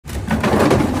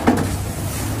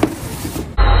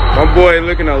That boy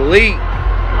looking elite.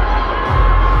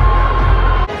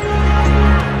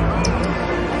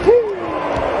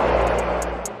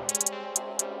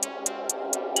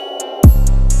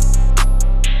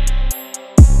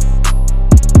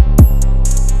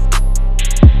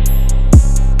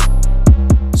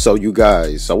 So you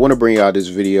guys, I want to bring out this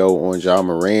video on Ja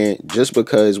Morant just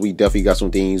because we definitely got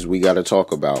some things we got to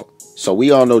talk about. So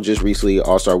we all know just recently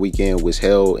All-Star Weekend was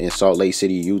held in Salt Lake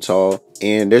City, Utah.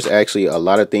 And there's actually a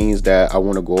lot of things that I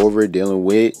want to go over dealing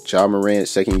with Ja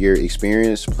Morant's second year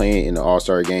experience playing in the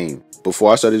All-Star game.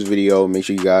 Before I start this video, make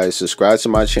sure you guys subscribe to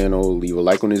my channel, leave a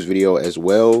like on this video as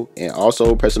well, and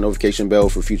also press the notification bell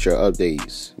for future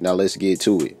updates. Now let's get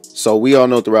to it. So we all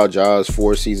know throughout Ja's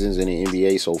 4 seasons in the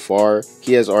NBA so far,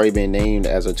 he has already been named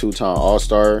as a 2-time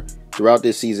All-Star. Throughout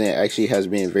this season actually has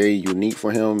been very unique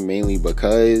for him, mainly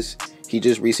because he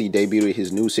just recently debuted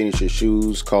his new signature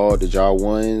shoes called the Ja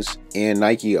Ones, and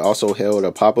Nike also held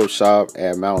a pop-up shop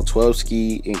at Mount 12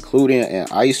 Ski, including an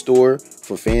ice store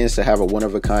for fans to have a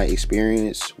one-of-a-kind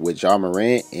experience with Ja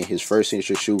Morant and his first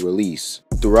signature shoe release.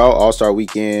 Throughout All-Star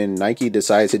Weekend, Nike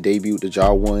decided to debut the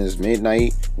Ja Ones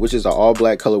Midnight, which is an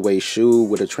all-black colorway shoe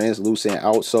with a translucent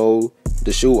outsole.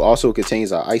 The shoe also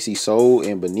contains an icy sole,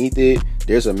 and beneath it,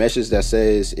 there's a message that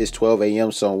says it's 12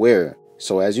 a.m. somewhere.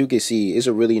 So as you can see, it's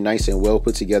a really nice and well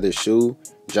put together shoe.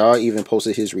 Ja even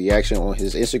posted his reaction on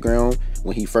his Instagram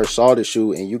when he first saw the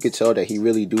shoe, and you could tell that he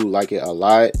really do like it a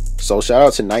lot. So shout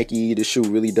out to Nike. The shoe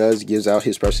really gives out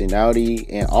his personality.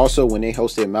 And also when they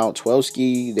hosted Mount 12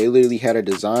 Ski, they literally had a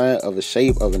design of a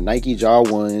shape of a Nike Ja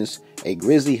Ones, a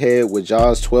grizzly head with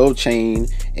Ja's 12 chain,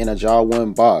 and a Ja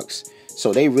One box.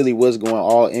 So they really was going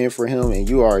all in for him, and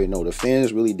you already know the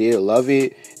fans really did love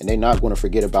it, and they're not going to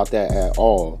forget about that at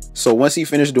all. So once he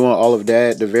finished doing all of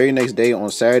that, the very next day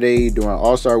on Saturday during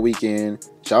All-Star Weekend,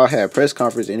 Ja had press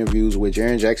conference interviews with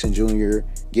Jaren Jackson Jr.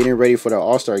 getting ready for the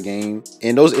All-Star game.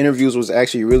 And those interviews was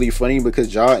actually really funny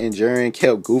because Ja and Jaren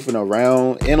kept goofing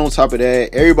around. And on top of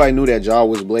that, everybody knew that Ja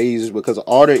was blazed because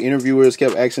all the interviewers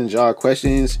kept asking Ja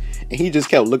questions, and he just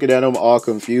kept looking at them all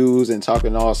confused and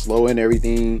talking all slow and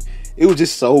everything. It was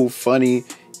just so funny.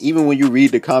 Even when you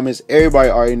read the comments, everybody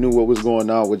already knew what was going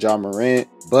on with Ja Morant.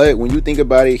 But when you think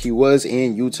about it, he was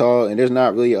in Utah and there's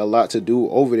not really a lot to do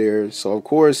over there. So of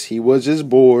course he was just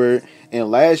bored.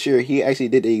 And last year he actually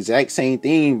did the exact same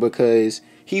thing because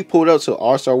he pulled up to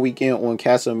All-Star Weekend on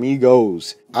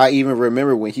Casamigos. I even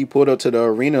remember when he pulled up to the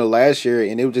arena last year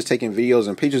and they were just taking videos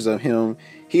and pictures of him.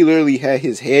 He literally had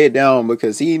his head down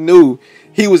because he knew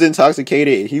he was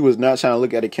intoxicated. He was not trying to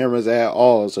look at the cameras at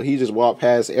all. So he just walked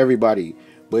past everybody.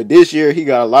 But this year, he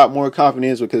got a lot more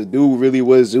confidence because dude really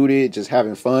was zooted, just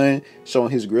having fun,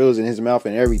 showing his grills in his mouth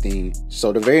and everything.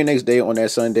 So the very next day on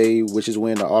that Sunday, which is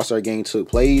when the All-Star game took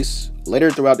place,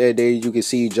 later throughout that day, you can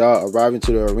see Ja arriving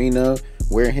to the arena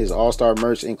wearing his All-Star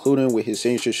merch, including with his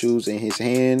signature shoes in his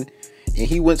hand. And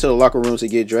he went to the locker room to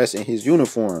get dressed in his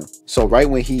uniform. So right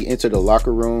when he entered the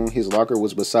locker room, his locker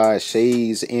was beside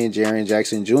Shay's and Jaren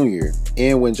Jackson Jr.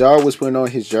 And when Ja was putting on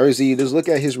his jersey, just look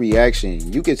at his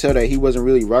reaction. You could tell that he wasn't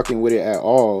really rocking with it at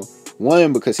all.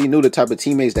 One, because he knew the type of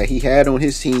teammates that he had on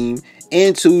his team.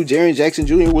 And two, Jaren Jackson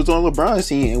Jr. was on LeBron's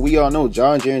team. And we all know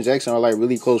Ja and Jaren Jackson are like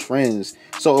really close friends.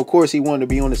 So of course he wanted to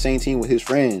be on the same team with his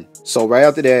friend. So right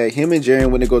after that, him and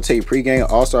Jaren went to go take pregame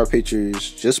All-Star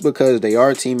pictures just because they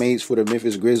are teammates for the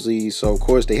Memphis Grizzlies. So of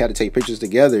course they had to take pictures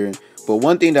together. But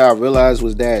one thing that I realized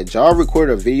was that Ja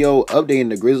recorded a video updating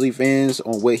the Grizzly fans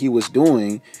on what he was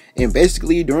doing. And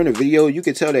basically during the video, you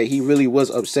could tell that he really was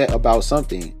upset about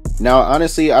something. Now,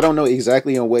 honestly, I don't know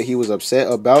exactly on what he was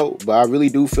upset about, but I really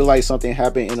do feel like something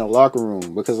happened in the locker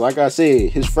room. Because like I said,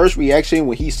 his first reaction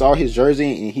when he saw his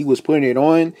jersey and he was putting it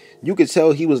on, you could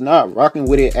tell he was not rocking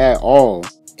with it at all.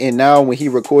 And now when he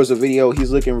records a video, he's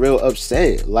looking real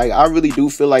upset. Like, I really do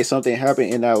feel like something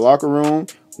happened in that locker room.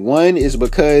 One is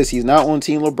because he's not on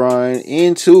Team LeBron,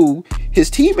 and two, his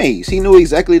teammates. He knew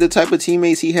exactly the type of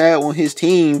teammates he had on his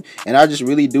team, and I just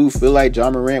really do feel like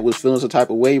Ja Morant was feeling some type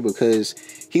of way because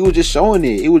he was just showing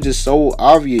it. It was just so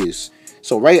obvious.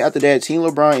 So right after that, Team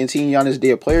LeBron and Team Giannis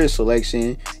did player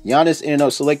selection. Giannis ended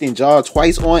up selecting Ja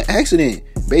twice on accident,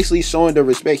 basically showing the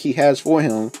respect he has for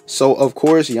him. So of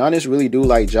course, Giannis really do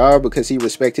like Ja because he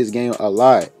respects his game a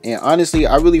lot. And honestly,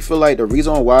 I really feel like the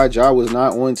reason why Ja was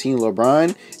not on Team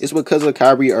LeBron is because of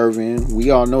Kyrie Irving. We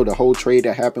all know the whole trade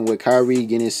that happened with Kyrie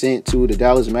getting sent to the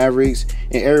Dallas Mavericks,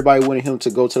 and everybody wanted him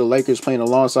to go to the Lakers playing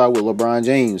alongside with LeBron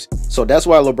James. So that's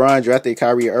why LeBron drafted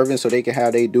Kyrie Irving, so they can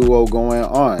have their duo going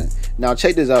on. Now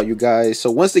check this out, you guys. So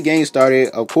once the game started,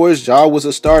 of course Ja was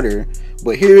a starter,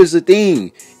 but here's the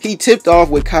thing. He tipped off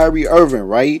with Kyrie Irving,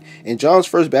 right? And Ja's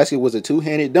first basket was a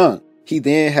two-handed dunk. He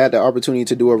then had the opportunity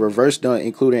to do a reverse dunk,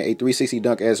 including a 360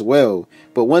 dunk as well.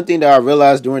 But one thing that I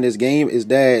realized during this game is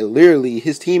that literally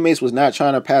his teammates was not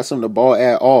trying to pass him the ball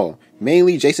at all.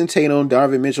 Mainly Jason Tatum,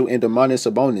 Donovan Mitchell, and Domantas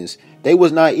Sabonis. They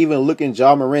was not even looking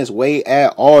Ja Morant's way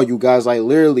at all, you guys. Like,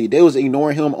 literally, they was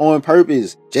ignoring him on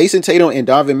purpose. Jason Tatum and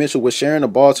Donovan Mitchell was sharing the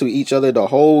ball to each other the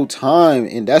whole time,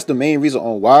 and that's the main reason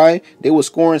on why they were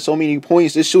scoring so many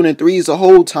points, just shooting threes the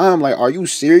whole time. Like, are you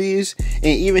serious? And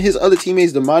even his other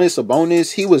teammates, Domantas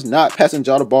Sabonis, he was not passing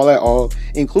Ja the ball at all,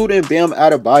 including Bam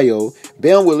Adebayo.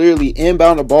 Bam would literally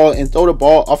inbound the ball and throw the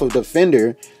ball off of the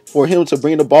defender for him to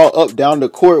bring the ball up down the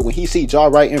court when he see Ja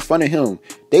right in front of him.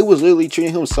 They was literally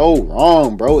treating him so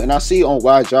wrong, bro. And I see on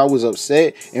why Ja was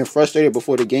upset and frustrated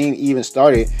before the game even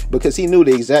started, because he knew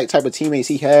the exact type of teammates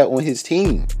he had on his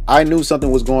team. I knew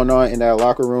something was going on in that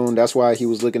locker room. That's why he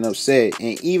was looking upset.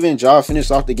 And even Ja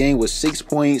finished off the game with 6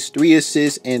 points, 3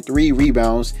 assists, and 3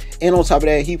 rebounds. And on top of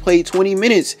that, he played 20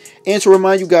 minutes. And to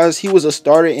remind you guys, he was a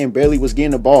starter and barely was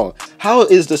getting the ball. How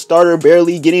is the starter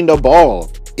barely getting the ball?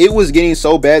 It was getting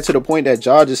so bad to the point that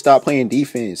Ja just stopped playing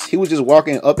defense. He was just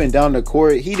walking up and down the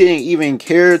court. He didn't even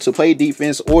care to play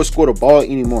defense or score the ball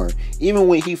anymore. Even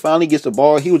when he finally gets the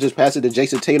ball, he would just pass it to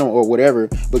Jason Tatum or whatever,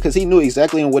 because he knew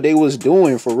exactly what they was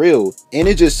doing for real. And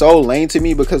it's just so lame to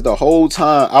me, because the whole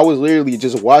time I was literally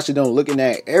just watching them, looking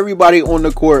at everybody on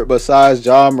the court besides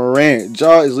Ja Morant.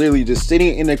 Ja is literally just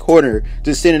sitting in the corner,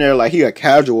 just sitting there like he a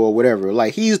casual or whatever.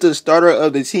 Like, he's the starter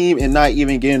of the team and not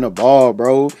even getting the ball,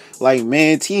 bro. Like,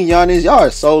 man, Team Giannis, y'all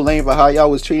are so lame for how y'all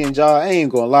was treating Ja. I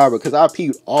ain't gonna lie, because I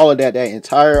peeped all of that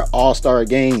entire All-Star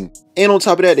game. And on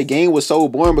top of that, the game was so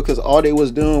boring because all they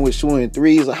was doing was shooting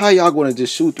threes. Like, how y'all gonna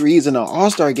just shoot threes in an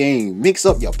All-Star game? Mix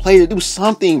up your player, do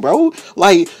something, bro.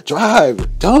 Like,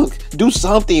 drive, dunk, do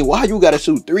something. Why you gotta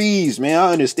shoot threes, man?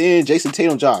 I understand Jason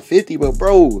Tatum dropped 50, but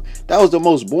bro, that was the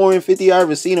most boring 50 I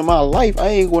ever seen in my life. I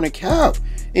ain't gonna cap.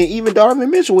 And even Donovan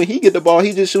Mitchell, when he get the ball,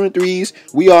 he just shooting threes.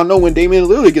 We all know when Damian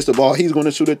Lillard gets the ball, he's going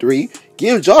to shoot a 3.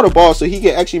 Give Ja the ball so he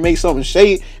can actually make something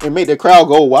shake and make the crowd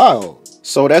go wild.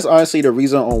 So that's honestly the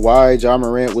reason on why Ja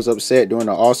Morant was upset during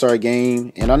the All-Star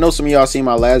game. And I know some of y'all seen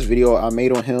my last video I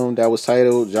made on him that was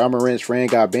titled Ja Morant's friend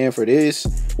got banned for this.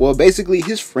 Well, basically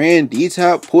his friend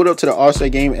D-Tap pulled up to the All-Star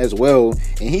game as well,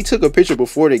 and he took a picture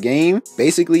before the game,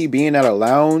 basically being at a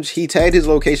lounge. He tagged his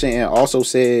location and also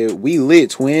said, "We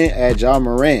lit, twin," at Ja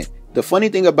Morant. The funny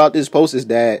thing about this post is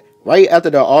that right after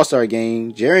the All-Star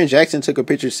game, Jaren Jackson took a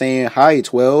picture saying "Hi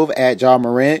 12" at Ja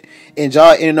Morant, and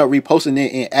Ja ended up reposting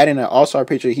it and adding an All-Star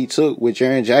picture he took with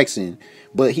Jaren Jackson.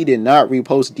 But he did not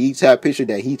repost D-Tap picture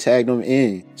that he tagged him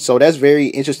in. So that's very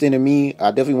interesting to me.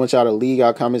 I definitely want y'all to leave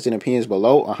y'all comments and opinions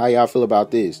below on how y'all feel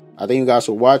about this. I thank you guys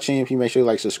for watching. Please make sure you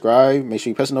like, subscribe. Make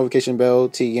sure you press the notification bell.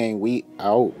 T-Gang, we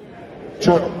out.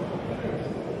 Chuck,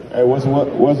 hey, what's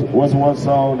one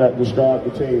song that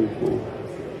described the team?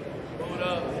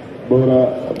 Boot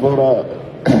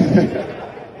up.